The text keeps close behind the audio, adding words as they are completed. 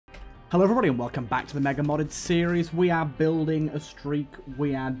Hello everybody and welcome back to the Mega Modded series. We are building a streak,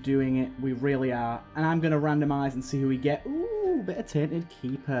 we are doing it, we really are. And I'm going to randomise and see who we get. Ooh, bit of Tainted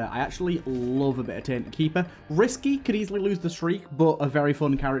Keeper. I actually love a bit of Tainted Keeper. Risky, could easily lose the streak, but a very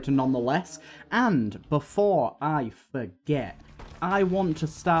fun character nonetheless. And before I forget, I want to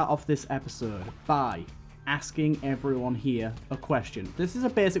start off this episode by asking everyone here a question. This is a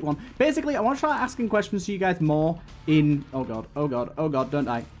basic one. Basically, I want to try asking questions to you guys more in... Oh god, oh god, oh god, don't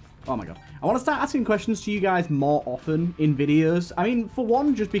die. Oh my god. I want to start asking questions to you guys more often in videos. I mean, for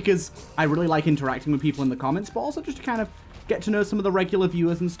one, just because I really like interacting with people in the comments, but also just to kind of get to know some of the regular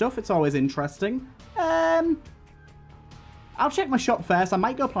viewers and stuff. It's always interesting. I'll check my shop first. I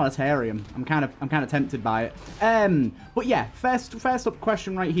might go planetarium. I'm kind of tempted by it. But yeah, first up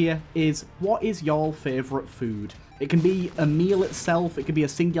question right here is, what is your favorite food? It can be a meal itself. It could be a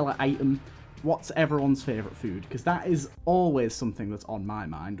singular item. What's everyone's favourite food? Because that is always something that's on my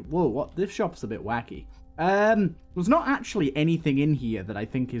mind. Whoa, what? This shop's a bit wacky. There's not actually anything in here that I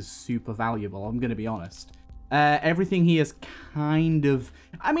think is super valuable, I'm going to be honest. Everything here is kind of...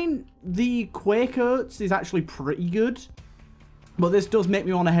 I mean, the Quake Oats is actually pretty good. But this does make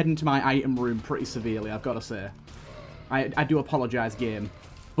me want to head into my item room pretty severely, I've got to say. I do apologise, game.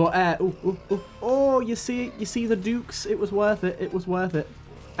 But, oh, you see the Dukes? It was worth it. It was worth it.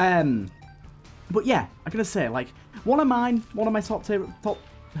 But yeah, I'm going to say, like, one of my top...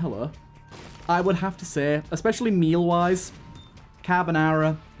 Hello. I would have to say, especially meal-wise,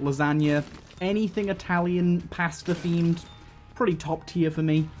 carbonara, lasagna, anything Italian, pasta-themed, pretty top tier for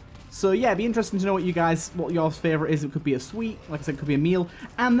me. So yeah, it'd be interesting to know what your favourite is. It could be a sweet, like I said, it could be a meal.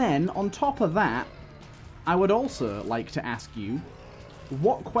 And then, on top of that, I would also like to ask you,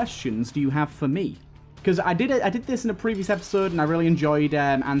 what questions do you have for me? Because I did this in a previous episode, and I really enjoyed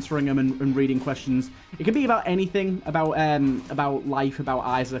answering them and reading questions. It can be about anything, about life, about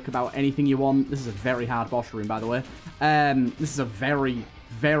Isaac, about anything you want. This is a very hard boss room, by the way. This is a very,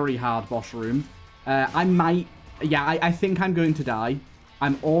 very hard boss room. I think I'm going to die.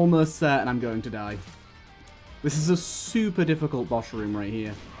 I'm almost certain I'm going to die. This is a super difficult boss room right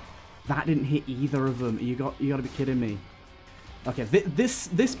here. That didn't hit either of them. You got to be kidding me. Okay,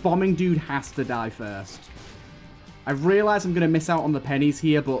 this bombing dude has to die first. I realise I'm going to miss out on the pennies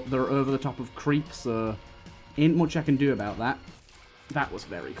here, but they're over the top of creep, so ain't much I can do about that. That was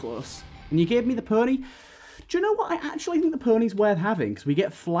very close. And you gave me the pony? Do you know what? I actually think the pony's worth having, because we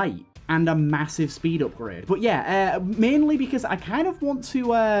get flight and a massive speed upgrade. But yeah, mainly because I kind of want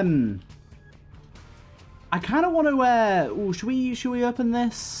to... ooh, should we open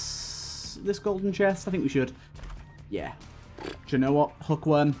this golden chest? I think we should. Yeah. Do you know what?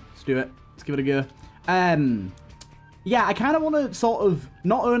 Hookworm. Let's do it. Let's give it a go. Yeah, I kind of want to sort of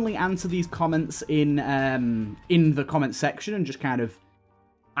not only answer these comments in the comment section and just kind of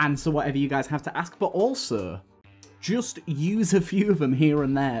answer whatever you guys have to ask, but also just use a few of them here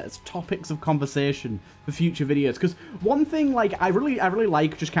and there as topics of conversation for future videos. Because one thing, like, I really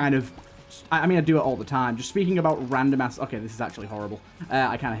like just kind of... I mean, I do it all the time. Just speaking about random ass... Okay, this is actually horrible.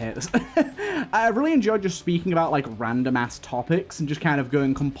 I kind of hate this. I really enjoy just speaking about, like, random ass topics and just kind of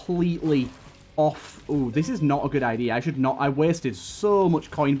going completely off. Ooh, this is not a good idea. I should not... I wasted so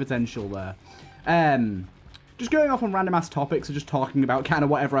much coin potential there. Just going off on random ass topics and just talking about kind of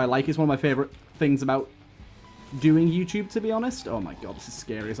whatever I like is one of my favorite things about doing YouTube, to be honest. Oh my god, this is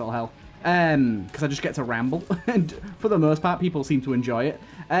scary as all hell. Because I just get to ramble, and for the most part, people seem to enjoy it.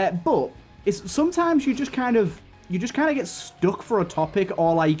 But it's sometimes you just kind of get stuck for a topic,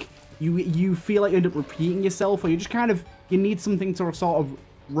 or like you feel like you end up repeating yourself, or you need something to sort of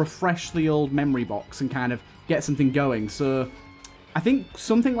refresh the old memory box and kind of get something going. So I think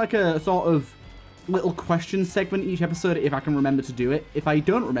something like a sort of little question segment each episode, if I can remember to do it. If I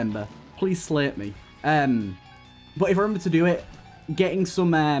don't remember, please slate me. But if I remember to do it, getting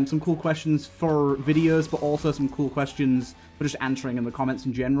some cool questions for videos, but also some cool questions for just answering in the comments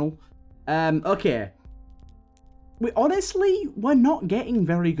in general. Okay. We're not getting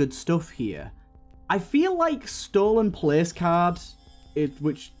very good stuff here. I feel like stolen place card, is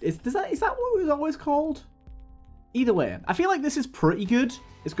that what it was always called? Either way, I feel like this is pretty good.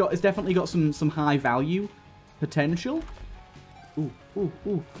 It's definitely got some high value potential.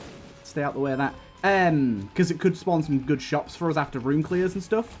 Ooh. Stay out the way of that. Because it could spawn some good shops for us after room clears and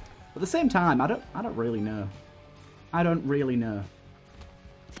stuff. But at the same time, I don't really know. I don't really know.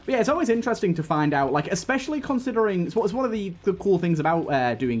 But yeah, it's always interesting to find out, like, especially considering it's one of the cool things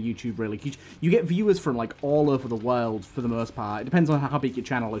about doing YouTube, really. You get viewers from, like, all over the world for the most part. It depends on how big your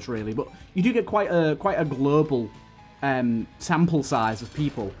channel is, really. But you do get quite a global sample size of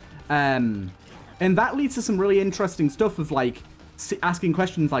people. And that leads to some really interesting stuff of, like, asking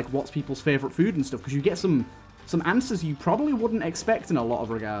questions like what's people's favourite food and stuff, because you get some answers you probably wouldn't expect in a lot of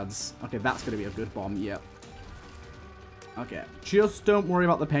regards. Okay, that's going to be a good bomb, yep. Okay, just don't worry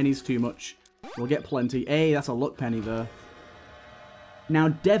about the pennies too much. We'll get plenty. Hey, that's a luck penny though. Now,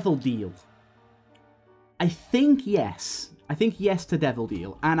 Devil Deal. I think yes. I think yes to Devil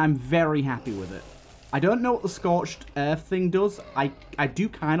Deal, and I'm very happy with it. I don't know what the Scorched Earth thing does. I do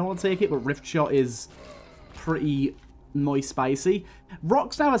kind of want to take it, but Rift Shot is pretty moist spicy.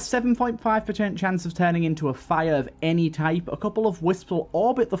 Rocks now have a 7.5% chance of turning into a fire of any type. A couple of wisps will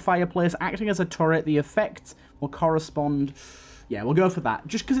orbit the fireplace, acting as a turret. The effect will correspond... Yeah, we'll go for that.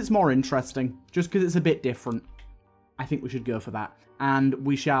 Just because it's more interesting. Just because it's a bit different. I think we should go for that. And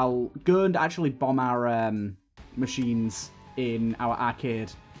we shall go and actually bomb our machines in our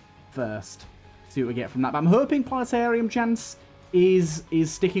arcade first. See what we get from that. But I'm hoping Planetarium chance is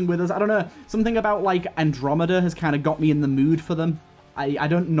sticking with us. I don't know. Something about, like, Andromeda has kind of got me in the mood for them. I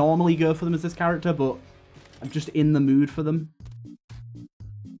don't normally go for them as this character, but I'm just in the mood for them.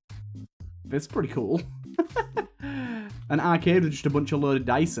 It's pretty cool. An arcade with just a bunch of loaded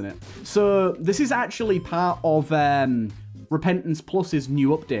dice in it. So, this is actually part of Repentance Plus's new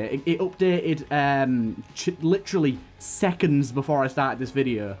update. It updated literally seconds before I started this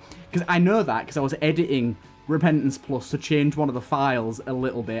video. Because I know that, because I was editing Repentance Plus to change one of the files a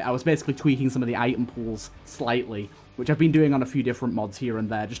little bit. I was basically tweaking some of the item pools slightly, which I've been doing on a few different mods here and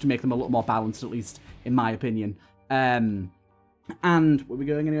there, just to make them a little more balanced, at least in my opinion. And were we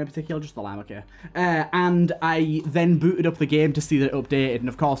going anywhere in particular? Just the lamb, okay. And I then booted up the game to see that it updated. And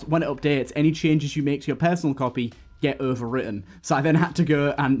of course, when it updates, any changes you make to your personal copy get overwritten. So I then had to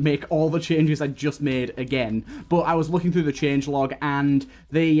go and make all the changes I just made again. But I was looking through the changelog, and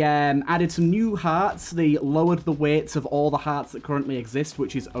they added some new hearts. They lowered the weights of all the hearts that currently exist,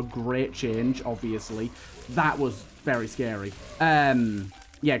 which is a great change, obviously. That was very scary.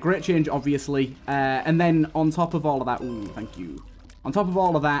 Yeah, great change, obviously. And then on top of all of that... Ooh, thank you. On top of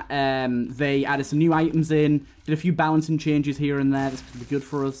all of that, they added some new items in, did a few balancing changes here and there. This could be good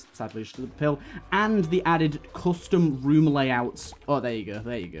for us. Sadly, just the pill. And they added custom room layouts. Oh, there you go.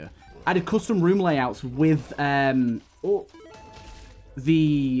 There you go. Added custom room layouts with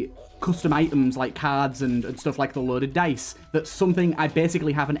the custom items like cards and stuff like the loaded dice. That's something I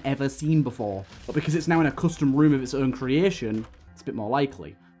basically haven't ever seen before. But because it's now in a custom room of its own creation... It's a bit more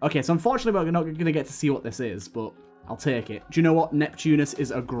likely. Okay, so unfortunately we're not going to get to see what this is, but I'll take it. Do you know what? Neptunus is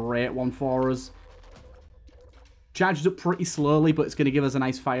a great one for us. Charges up pretty slowly, but it's going to give us a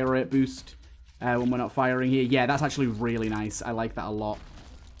nice fire rate boost when we're not firing here. Yeah, that's actually really nice. I like that a lot.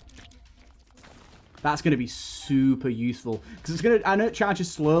 That's going to be super useful. Because it's going to... I know it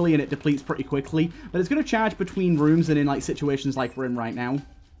charges slowly and it depletes pretty quickly, but it's going to charge between rooms and in like situations like we're in right now.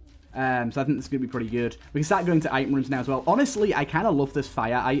 So I think this is going to be pretty good. We can start going to item rooms now as well. Honestly, I kind of love this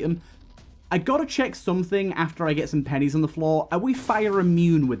fire item. I got to check something after I get some pennies on the floor. Are we fire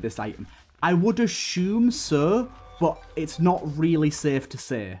immune with this item? I would assume so, but it's not really safe to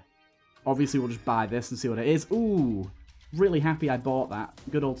say. Obviously, we'll just buy this and see what it is. Ooh, really happy I bought that.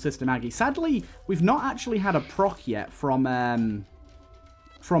 Good old Sister Maggie. Sadly, we've not actually had a proc yet from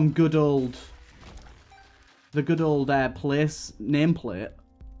good old... the good old place nameplate.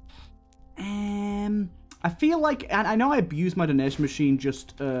 I feel like, and I know I abused my donation machine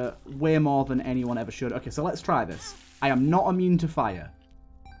just way more than anyone ever should. Okay, so let's try this. I am not immune to fire.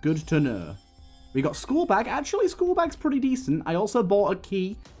 Good to know. We got school bag. Actually, school bag's pretty decent. I also bought a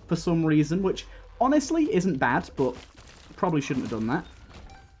key for some reason, which honestly isn't bad, but probably shouldn't have done that.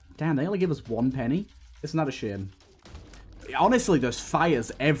 Damn, they only give us 1 penny. Isn't that a shame? Honestly, there's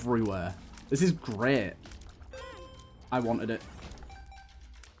fires everywhere. This is great. I wanted it.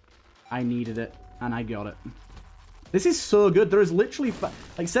 I needed it, and I got it. This is so good. There is literally,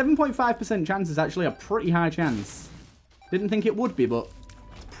 like, 7.5% chance is actually a pretty high chance. Didn't think it would be, but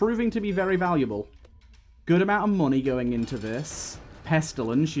it's proving to be very valuable. Good amount of money going into this.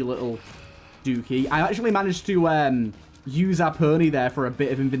 Pestilence, you little dookie. I actually managed to use our pony there for a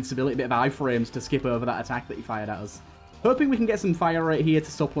bit of invincibility, a bit of iframes to skip over that attack that he fired at us. Hoping we can get some fire rate here to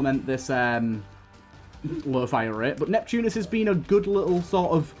supplement this low fire rate. But Neptunus has been a good little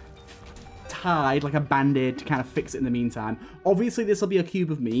sort of... hide, like a band-aid to kind of fix it in the meantime. Obviously, this will be a cube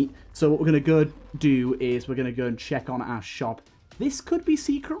of meat, so what we're going to go do is we're going to go and check on our shop. This could be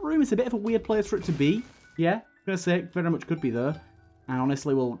secret room. It's a bit of a weird place for it to be. Yeah, I'm going to say it very much could be though. And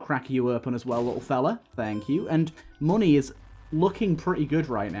honestly, we'll crack you open as well, little fella. Thank you. And money is looking pretty good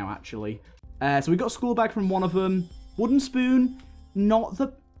right now, actually. So we got a school bag from one of them. Wooden spoon, not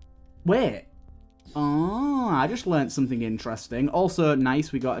the... Wait. Oh, I just learned something interesting. Also,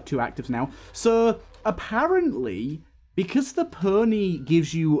 nice, we got 2 actives now. So, apparently, Because the pony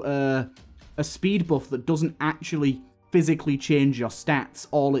gives you a speed buff that doesn't actually physically change your stats,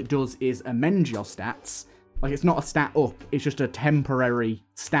 all it does is amend your stats. Like, it's not a stat up, it's just a temporary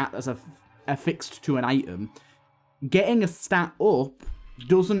stat that's affixed to an item. Getting a stat up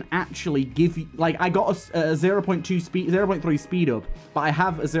doesn't actually give you... Like, I got a 0.3 speed up, but I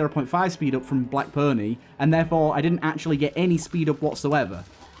have a 0.5 speed up from Black Pony, and therefore I didn't actually get any speed up whatsoever.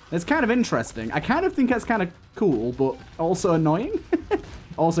 It's kind of interesting. I kind of think that's kind of cool, but also annoying.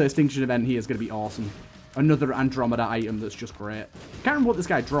 Also, Extinction Event here is going to be awesome. Another Andromeda item that's just great. Can't remember what this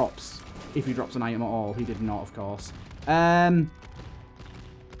guy drops. If he drops an item at all. He did not, of course.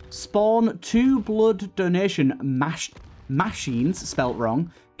 Spawn 2 blood donation machines, spelt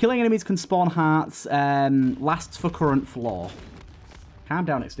wrong. Killing enemies can spawn hearts. Lasts for current floor. Calm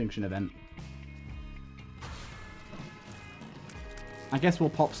down, Extinction Event. I guess we'll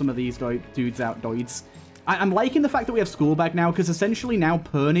pop some of these dudes out, doids. I'm liking the fact that we have School Bag now, because essentially now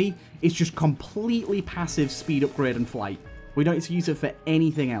Pony is just completely passive speed upgrade and flight. We don't need to use it for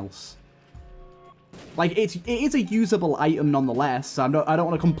anything else. Like, it is a usable item nonetheless, so I don't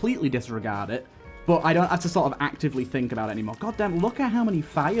want to completely disregard it, but I don't have to sort of actively think about it anymore. God damn, look at how many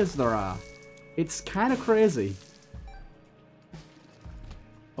fires there are. It's kind of crazy.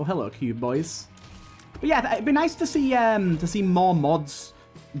 Oh, hello, Cube Boys. But yeah, it'd be nice to see more mods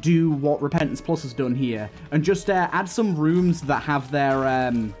do what Repentance Plus has done here, and just add some rooms that have their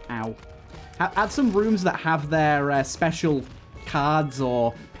add some rooms that have their special cards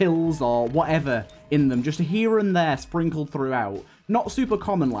or pills or whatever in them, just here and there sprinkled throughout. Not super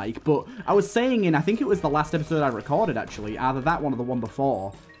common like, but I was saying in, I think it was the last episode I recorded actually, either that one or the one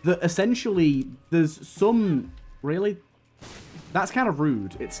before, that essentially there's some... Really? That's kind of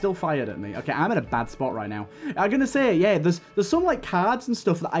rude. It still fired at me. Okay, I'm in a bad spot right now. I'm gonna say, yeah, there's some like cards and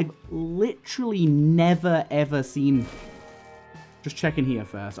stuff that I've literally never ever seen. Just checking here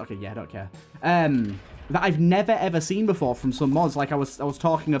first. Okay, yeah, I don't care. That I've never ever seen before from some mods. Like I was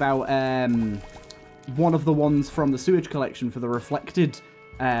talking about one of the ones from the Sewage Collection for the reflected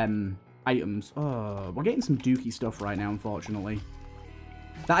items. Oh, we're getting some dookie stuff right now, unfortunately.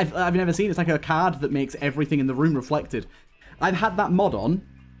 That I've never seen. It's like a card that makes everything in the room reflected. I've had that mod on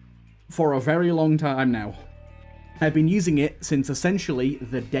for a very long time now. I've been using it since essentially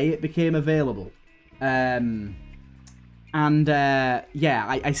the day it became available. Yeah,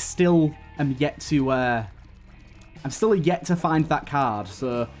 I still am yet to... I'm still yet to find that card.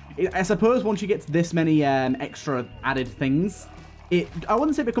 So I suppose once you get to this many extra added things, I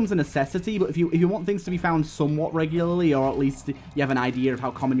wouldn't say it becomes a necessity, but if you want things to be found somewhat regularly, or at least you have an idea of how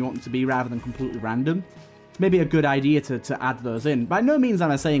common you want them to be rather than completely random, it's maybe a good idea to add those in. By no means am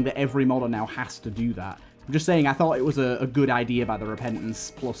I saying that every modder now has to do that. I'm just saying I thought it was a good idea by the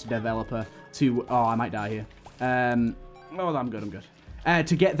Repentance Plus developer to... Oh, I might die here. Oh, I'm good.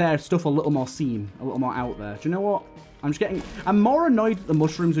 To get their stuff a little more seen, a little more out there. Do you know what? I'm more annoyed that the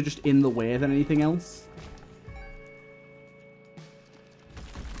mushrooms are just in the way than anything else.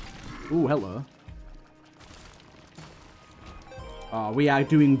 Ooh, hello. Oh, we are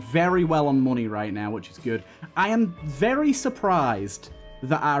doing very well on money right now, which is good. I am very surprised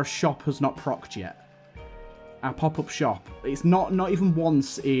that our shop has not procced yet. Our pop-up shop. It's not even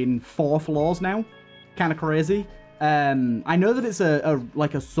once in 4 floors now. Kind of crazy. I know that it's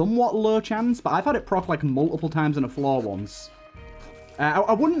like a somewhat low chance, but I've had it proc like multiple times in a floor once.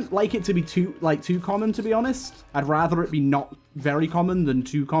 I wouldn't like it to be too common, to be honest. I'd rather it be not very common than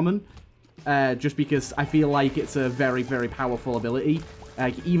too common. Just because I feel like it's a very, very powerful ability.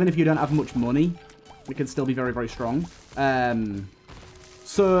 Even if you don't have much money, it can still be very, very strong.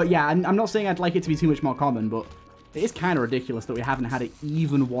 So, yeah, I'm not saying I'd like it to be too much more common, but it is kind of ridiculous that we haven't had it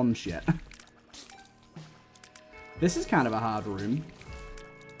even once yet. This is kind of a hard room.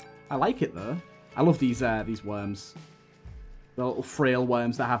 I like it, though. I love these worms. The little frail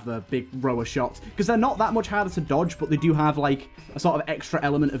worms that have the big row of shots. Because they're not that much harder to dodge, but they do have, like, a sort of extra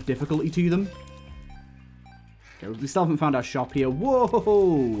element of difficulty to them. Okay, we still haven't found our shop here.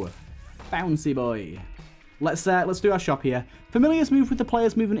 Whoa! Bouncy boy. Let's do our shop here. Familiars move with the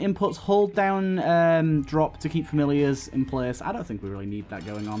player's movement inputs. Hold down drop to keep familiars in place. I don't think we really need that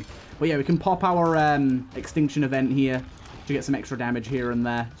going on. But yeah, we can pop our extinction event here to get some extra damage here and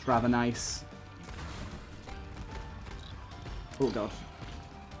there. It's rather nice. Oh, God.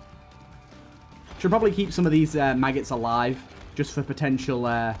 Should probably keep some of these maggots alive, just for potential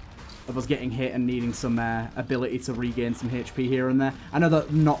of us getting hit and needing some ability to regain some HP here and there. I know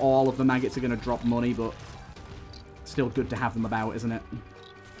that not all of the maggots are going to drop money, but still good to have them about, isn't it?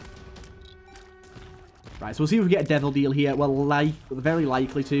 Right, so we'll see if we get a devil deal here. Well, very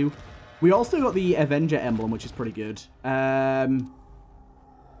likely to. We also got the Avenger emblem, which is pretty good. Thumbtack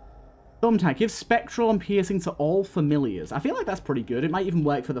gives spectral and piercing to all familiars. I feel like that's pretty good. It might even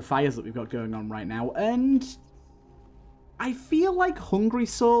work for the fires that we've got going on right now. And I feel like Hungry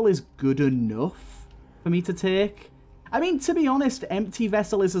Soul is good enough for me to take. I mean, to be honest, Empty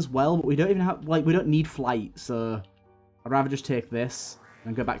Vessel is as well, but we don't even have, like, we don't need Flight, so I'd rather just take this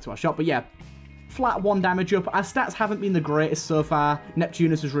and go back to our shop. But yeah, flat 1 damage up. Our stats haven't been the greatest so far.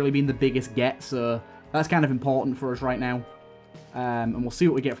 Neptunus has really been the biggest get, so that's kind of important for us right now. And we'll see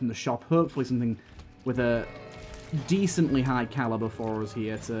what we get from the shop. Hopefully something with a decently high caliber for us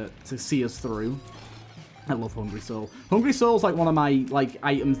here to see us through. I love Hungry Soul. Hungry Soul's like one of my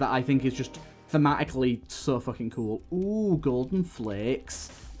items that I think is just thematically so fucking cool. Ooh, Golden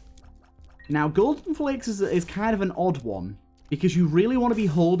Flakes. Now, Golden Flakes is kind of an odd one, because you really want to be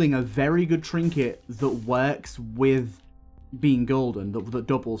holding a very good trinket that works with being golden, that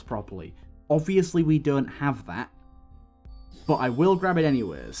doubles properly. Obviously, we don't have that, but I will grab it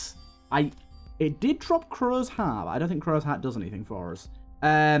anyways. It did drop Crow's Heart, but I don't think Crow's Heart does anything for us.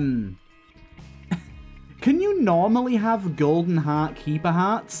 Can you normally have Golden Heart Keeper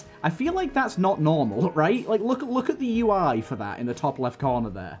Hearts? I feel like that's not normal, right? Like, look at the UI for that in the top left corner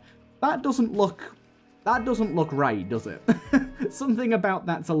there. That doesn't look right, does it? Something about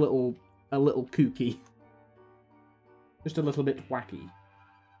that's a little kooky. Just a little bit wacky.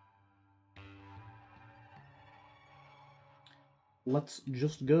 Let's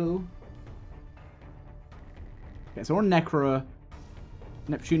just go. Okay, so we're on Necro.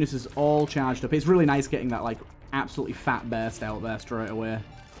 Neptunus is all charged up. It's really nice getting that, like, absolutely fat burst out there straight away.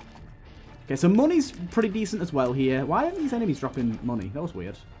 Okay, so money's pretty decent as well here. Why aren't these enemies dropping money? That was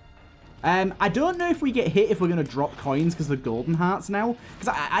weird. I don't know if we get hit if we're going to drop coins because of the golden hearts now.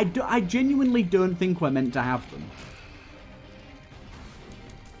 Because I genuinely don't think we're meant to have them.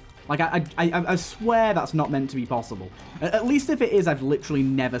 Like, I swear that's not meant to be possible. At least if it is, I've literally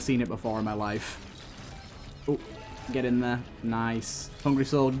never seen it before in my life. Oh. Get in there. Nice. Hungry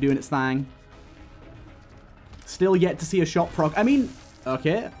Soul doing its thing. Still yet to see a shot proc. I mean,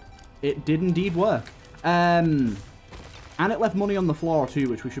 okay. It did indeed work. And it left money on the floor too,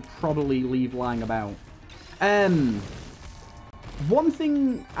 which we should probably leave lying about. One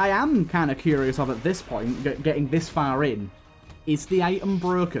thing I am kind of curious of at this point, getting this far in, is the item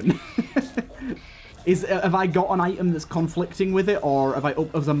broken? Have I got an item that's conflicting with it, or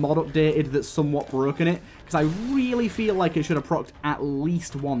has a mod updated that's somewhat broken it? Because I really feel like it should have procced at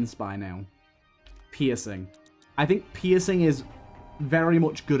least once by now. Piercing. I think piercing is very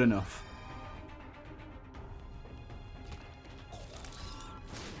much good enough.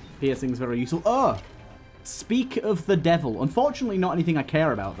 Piercing's very useful. Oh! Speak of the devil. Unfortunately, not anything I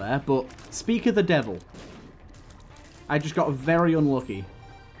care about there, but speak of the devil. I just got very unlucky.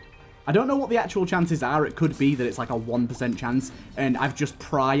 I don't know what the actual chances are. It could be that it's like a 1% chance, and I've just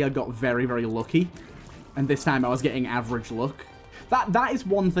prior got very, very lucky. And this time I was getting average luck. That is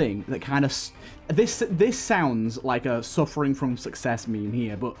one thing that kind of... This sounds like a suffering from success meme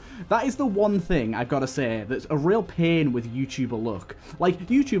here, but that is the one thing I've got to say that's a real pain with YouTuber luck. Like,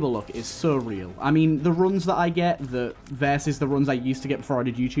 YouTuber luck is so real. I mean, the runs that I get versus the runs I used to get before I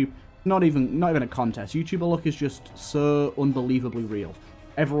did YouTube, not even a contest. YouTuber luck is just so unbelievably real.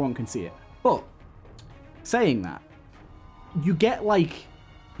 Everyone can see it. But, saying that, you get, like,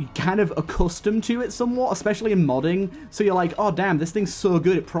 you're kind of accustomed to it somewhat, especially in modding. So you're like, oh, damn, this thing's so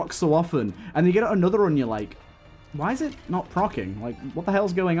good, it procs so often. And you get another run, you're like, why is it not procking? Like, what the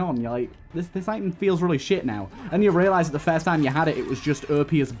hell's going on? You're like, this item feels really shit now. And you realize that the first time you had it, it was just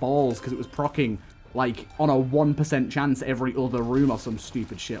OP as balls, because it was procking, like, on a 1% chance every other room or some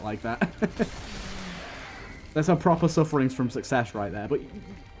stupid shit like that. There's some proper sufferings from success right there, but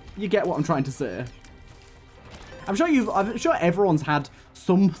you get what I'm trying to say. I'm sure everyone's had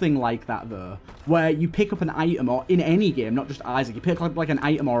something like that though, where you pick up an item, or in any game, not just Isaac, you pick up like an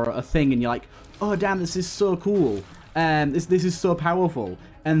item or a thing, and you're like, oh damn, this is so cool, this is so powerful,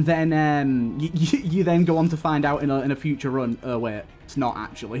 and then you then go on to find out in a future run, oh wait, it's not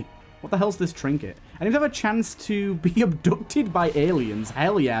actually. What the hell's this trinket? And if you have a chance to be abducted by aliens,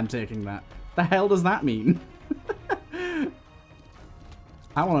 hell yeah, I'm taking that. The hell does that mean?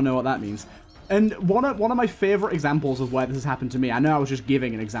 I want to know what that means. And one of my favorite examples of where this has happened to me, I know I was just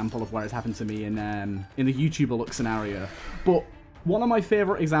giving an example of where it's happened to me in the YouTuber look scenario, but one of my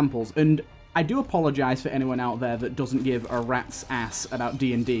favorite examples, and I do apologize for anyone out there that doesn't give a rat's ass about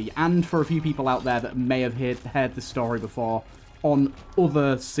D&D, and for a few people out there that may have heard this story before on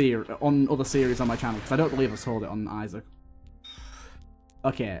other series on my channel, because I don't believe I told it on Isaac.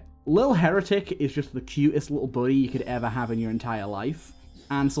 Okay, Lil Heretic is just the cutest little buddy you could ever have in your entire life.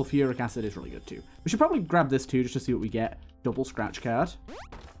 and sulfuric acid is really good too. We should probably grab this too, just to see what we get. Double scratch card.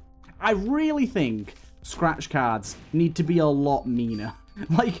 I really think scratch cards need to be a lot meaner.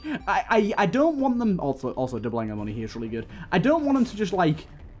 Like, I don't want them... Also doubling our money here is really good. I don't want them to just, like,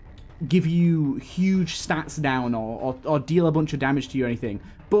 give you huge stats down or deal a bunch of damage to you or anything.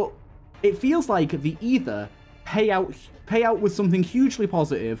 But it feels like they either pay out with something hugely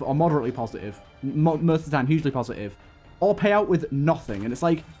positive or moderately positive, most of the time hugely positive, or pay out with nothing. And it's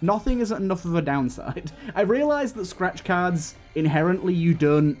like, nothing isn't enough of a downside. I realize that scratch cards, inherently, you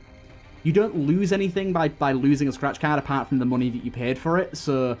don't lose anything by losing a scratch card apart from the money that you paid for it.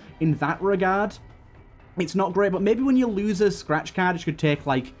 So in that regard, it's not great. But maybe when you lose a scratch card, it should take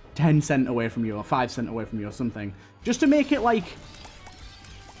like 10 cents away from you or 5 cents away from you or something. Just to make it like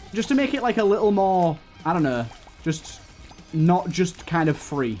a little more, I don't know, just not just kind of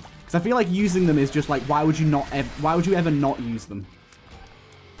free. Because I feel like using them is just like, why would you ever not use them?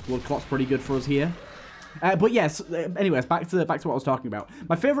 Blood Clot's pretty good for us here. But yes, anyways, back to what I was talking about.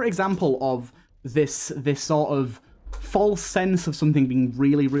 My favorite example of this sort of false sense of something being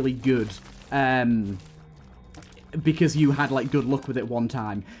really, really good, because you had like good luck with it one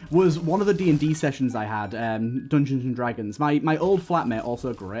time, was one of the D&D sessions I had, Dungeons and Dragons. My old flatmate, also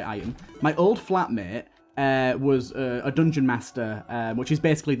a great item. My old flatmate was a dungeon master, which is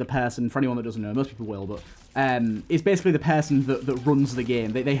basically the person, for anyone that doesn't know, most people will, but is basically the person that runs the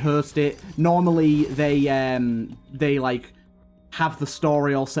game. They host it. Normally, they like have the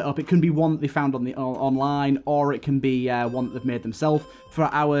story all set up. It can be one that they found on the online, or it can be one that they've made themselves. For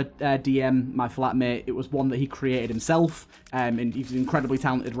our DM, my flatmate, it was one that he created himself, and he's an incredibly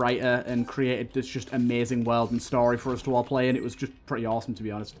talented writer and created this just amazing world and story for us to all play, and it was just pretty awesome, to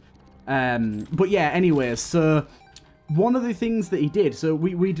be honest. But yeah, anyways, so one of the things that he did, so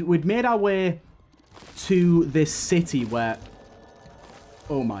we'd made our way to this city where,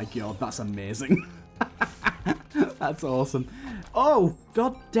 oh my god, that's amazing. That's awesome. Oh,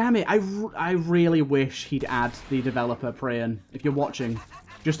 god damn it. I really wish he'd add the developer, Prayan. If you're watching,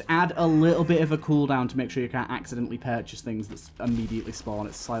 just add a little bit of a cooldown to make sure you can't accidentally purchase things that immediately spawn.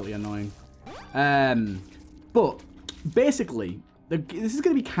 It's slightly annoying. But basically, this is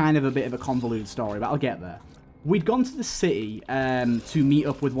going to be kind of a bit of a convoluted story, but I'll get there. We'd gone to the city to meet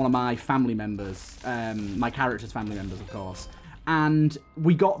up with one of my family members, my character's family members, of course. And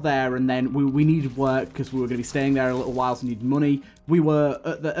we got there, and then we needed work because we were going to be staying there a little while, so we needed money. We were,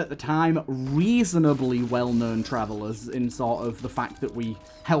 at the time, reasonably well-known travellers in sort of the fact that we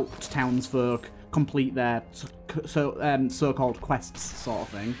helped townsfolk complete their so-called quests sort of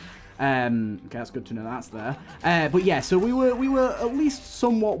thing. Okay, that's good to know that's there. But yeah, so we were at least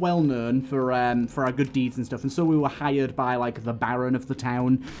somewhat well known for our good deeds and stuff, and so we were hired by like the Baron of the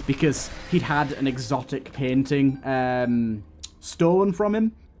town because he'd had an exotic painting stolen from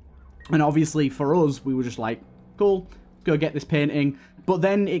him, and obviously for us we were just like, cool, go get this painting. But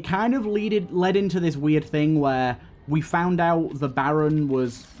then it kind of led into this weird thing where we found out the Baron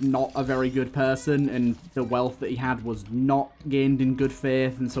was not a very good person, and the wealth that he had was not gained in good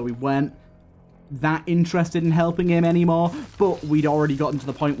faith, and so we weren't that interested in helping him anymore. But we'd already gotten to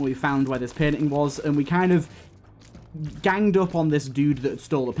the point where we found where this painting was, and we kind of ganged up on this dude that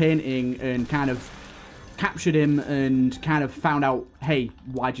stole the painting and kind of captured him and kind of found out, hey,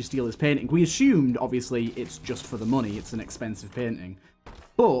 why'd you steal this painting? We assumed, obviously, it's just for the money. It's an expensive painting.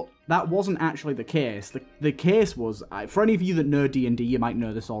 But that wasn't actually the case. The case was, for any of you that know D&D, you might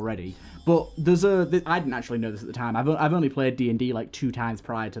know this already, but I didn't actually know this at the time. I've only played D&D like 2 times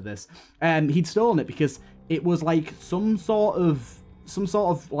prior to this. He'd stolen it because it was like some sort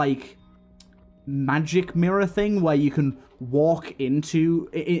of like magic mirror thing where you can walk into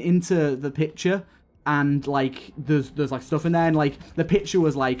the picture, and like there's like stuff in there, and like the picture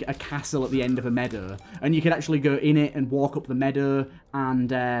was like a castle at the end of a meadow, and you could actually go in it and walk up the meadow and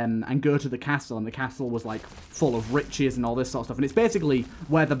go to the castle, and the castle was like full of riches and all this sort of stuff, and it's basically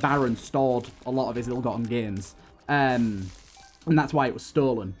where the Baron stored a lot of his ill-gotten gains, and that's why it was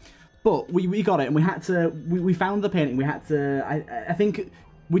stolen. But we got it, and we had to we found the painting. We had to I think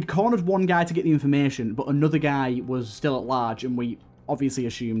we'd cornered one guy to get the information, but another guy was still at large, and we obviously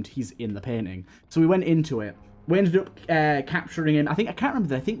assumed he's in the painting. So we went into it. We ended up capturing him. I can't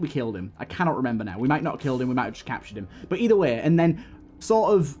remember. I think we killed him. I cannot remember now. We might not have killed him. We might have just captured him. But either way, and then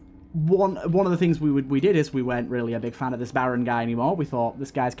sort of one of the things we did is we weren't really a big fan of this Baron guy anymore. We thought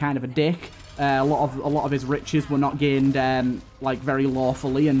this guy's kind of a dick. A lot of his riches were not gained like very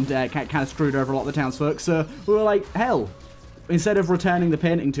lawfully, and kind of screwed over a lot of the townsfolk. So we were like, hell, instead of returning the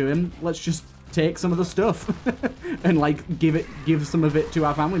painting to him, let's just take some of the stuff and like give some of it to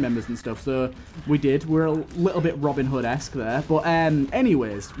our family members and stuff. So we did. We're a little bit Robin Hood-esque there. But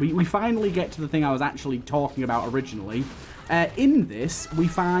anyways, we finally get to the thing I was actually talking about originally. In this, we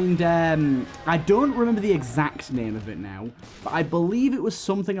find, I don't remember the exact name of it now, but I believe it was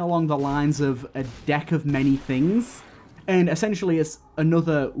something along the lines of a deck of many things. And essentially it's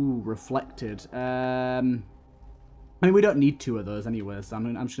another, reflected. I mean, we don't need 2 of those anyway, so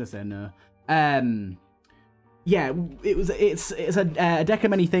I'm just going to say no. Yeah, it's a deck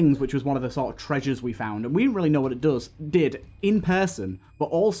of many things, which was one of the sort of treasures we found, and we didn't really know what it did in person, but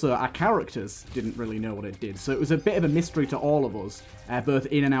also our characters didn't really know what it did, so it was a bit of a mystery to all of us, both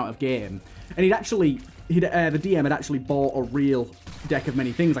in and out of game. And the DM had actually bought a real deck of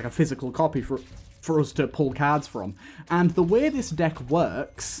many things, like a physical copy for us to pull cards from. And the way this deck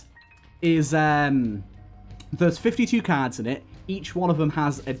works is there's 52 cards in it. Each one of them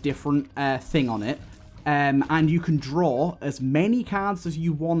has a different thing on it. And you can draw as many cards as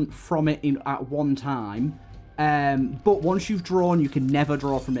you want from it at one time. But once you've drawn, you can never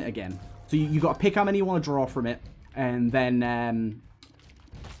draw from it again. So you've got to pick how many you want to draw from it, and then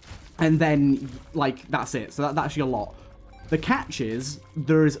like that's it. So that's your lot. The catch is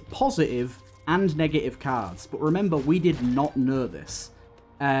there's positive and negative cards, but remember, we did not know this,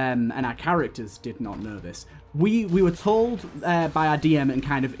 and our characters did not know this. We were told by our DM and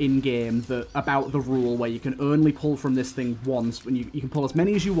kind of in-game about the rule where you can only pull from this thing once, and you can pull as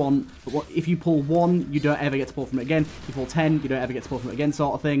many as you want, but if you pull 1, you don't ever get to pull from it again. If you pull 10, you don't ever get to pull from it again,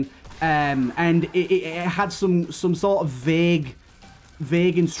 sort of thing. And it had some sort of vague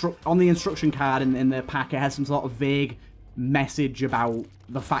on the instruction card in the pack. It has some sort of vague message about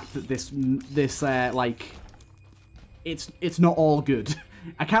the fact that this like it's not all good.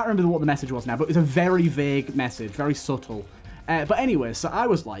 I can't remember what the message was now, but it was a very vague message, very subtle. But anyway, so I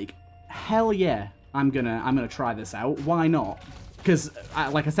was like, hell yeah, I'm gonna try this out. Why not? Because,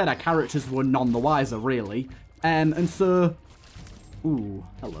 like I said, our characters were none the wiser, really. And so, ooh,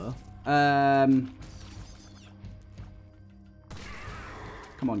 hello. Come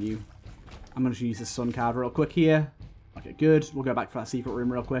on, you. I'm gonna use this sun card real quick here. Okay, good. We'll go back for that secret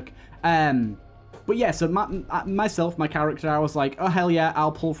room real quick. But yeah, so my character, I was like, oh, hell yeah,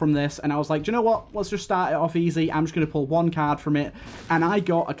 I'll pull from this. And I was like, do you know what? Let's just start it off easy. I'm just going to pull 1 card from it. And I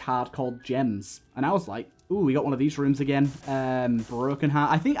got a card called Gems. And I was like, ooh, we got one of these rooms again. Broken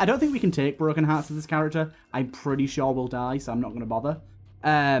Heart. I don't think we can take Broken Hearts to this character. I'm pretty sure we'll die, so I'm not going to bother.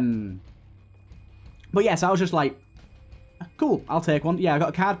 But yeah, so I was just like, cool, I'll take one. Yeah, I got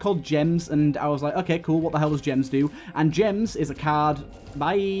a card called Gems. And I was like, okay, cool, what the hell does Gems do? And Gems is a card...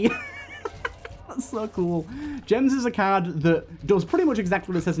 Bye! That's so cool. Gems is a card that does pretty much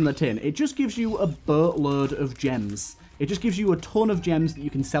exactly what it says in the tin. It just gives you a boatload of gems. It just gives you a ton of gems that you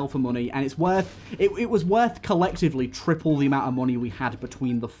can sell for money, and it's worth... It was worth collectively triple the amount of money we had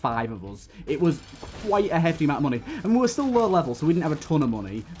between the 5 of us. It was quite a hefty amount of money. And we were still low level, so we didn't have a ton of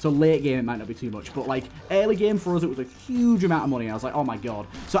money. So late game, it might not be too much. But, like, early game for us, it was a huge amount of money. I was like, oh my god.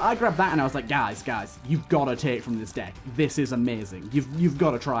 So I grabbed that, and I was like, guys, you've got to take from this deck. This is amazing. You've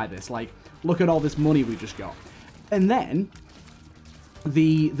got to try this. Like, look at all this money we just got. And then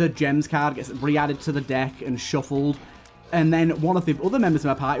the gems card gets re-added to the deck and shuffled. And then one of the other members of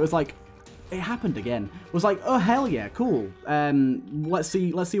my party was like, it happened again. Was like, oh hell yeah, cool. Let's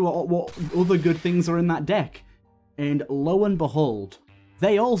see what other good things are in that deck. And lo and behold,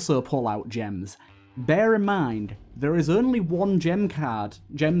 they also pull out gems. Bear in mind, there is only 1 gems card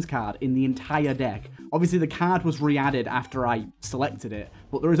in the entire deck. Obviously, the card was re-added after I selected it,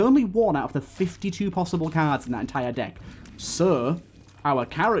 but there is only 1 out of the 52 possible cards in that entire deck. So, our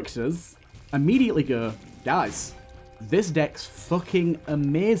characters immediately go, guys, this deck's fucking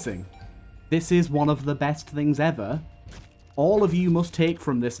amazing. This is one of the best things ever. All of you must take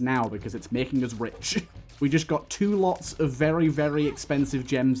from this now because it's making us rich. We just got 2 lots of very, very expensive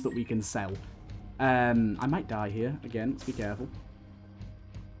gems that we can sell. I might die here again. Let's be careful.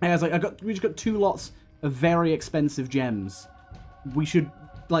 I was like, we just got 2 lots of very expensive gems. We should,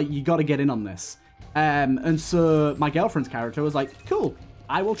 like, you got to get in on this. And so my girlfriend's character was like, cool,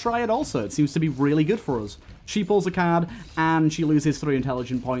 I will try it also. It seems to be really good for us. She pulls a card and she loses 3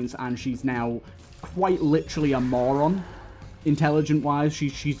 intelligence points, and she's now quite literally a moron. Intelligent-wise,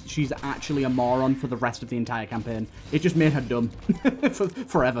 she's actually a moron for the rest of the entire campaign. It just made her dumb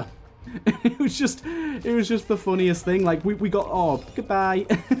forever. It was just the funniest thing. Like we got, oh, goodbye.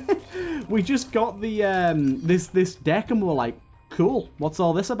 We just got the this deck and we were like, cool, what's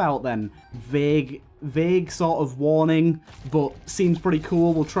all this about then? Vague sort of warning, but seems pretty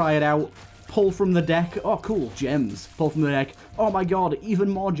cool. We'll try it out. pull from the deck. Oh, cool, gems. Pull from the deck. Oh my god, even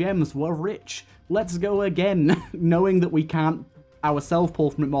more gems. We're rich. Let's go again. Knowing that we can't ourselves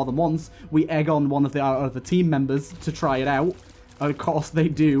pull from it more than once, we egg on one of the other team members to try it out. Of course they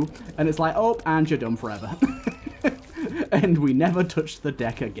do. And it's like, oh, and you're done forever. And we never touched the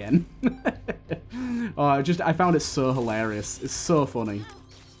deck again. Oh, I found it so hilarious. It's so funny.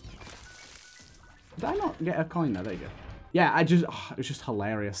 Did I not get a coin there? There you go. Yeah, it was just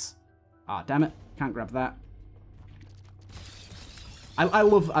hilarious. Ah, damn it. Can't grab that. I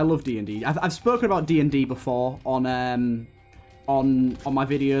love D&D. I've spoken about D&D before on my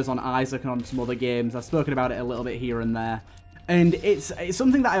videos on Isaac and on some other games. I've spoken about it a little bit here and there. And it's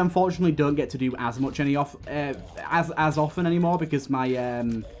something that I unfortunately don't get to do as much as often anymore, because my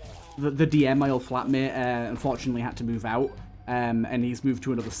the DM, my old flatmate, unfortunately had to move out, and he's moved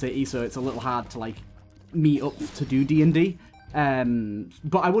to another city, so it's a little hard to like meet up to do D&D.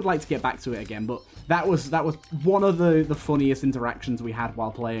 But I would like to get back to it again. But that was one of the funniest interactions we had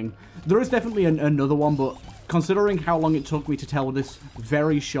while playing. There is definitely another one, but considering how long it took me to tell this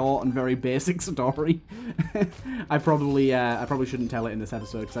very short and very basic story, I probably shouldn't tell it in this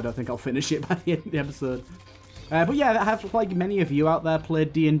episode, because I don't think I'll finish it by the end of the episode. But yeah, have like many of you out there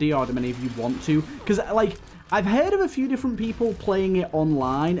played D&D, or do many of you want to? Because like I've heard of a few different people playing it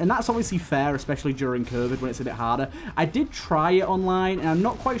online, and that's obviously fair, especially during COVID when it's a bit harder. I did try it online, and I'm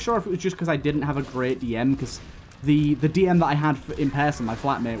not quite sure if it was just because I didn't have a great DM, because the DM that I had in person, my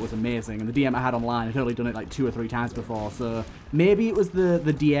flatmate, was amazing, and the DM I had online, I'd only done it like 2 or 3 times before, so maybe it was the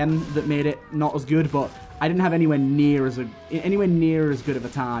DM that made it not as good, but I didn't have anywhere near as good of a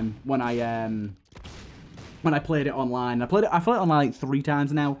time when I played it online. I played it online like 3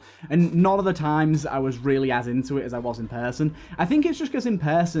 times now, and none of the times I was really as into it as I was in person. I think it's just because in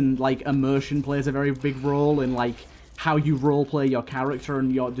person, like, immersion plays a very big role in, like, how you roleplay your character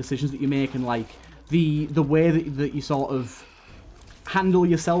and your decisions that you make, and, like, the way that you sort of handle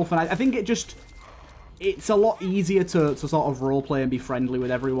yourself. And I think it's a lot easier to sort of roleplay and be friendly with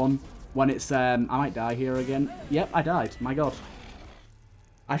everyone when it's, I might die here again. Yep, I died. My god.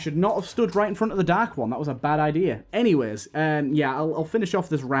 I should not have stood right in front of the dark one. That was a bad idea. Anyways, yeah, I'll finish off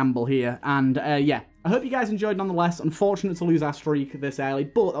this ramble here. And, yeah, I hope you guys enjoyed nonetheless. Unfortunate to lose our streak this early,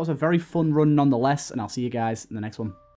 but that was a very fun run nonetheless. And I'll see you guys in the next one.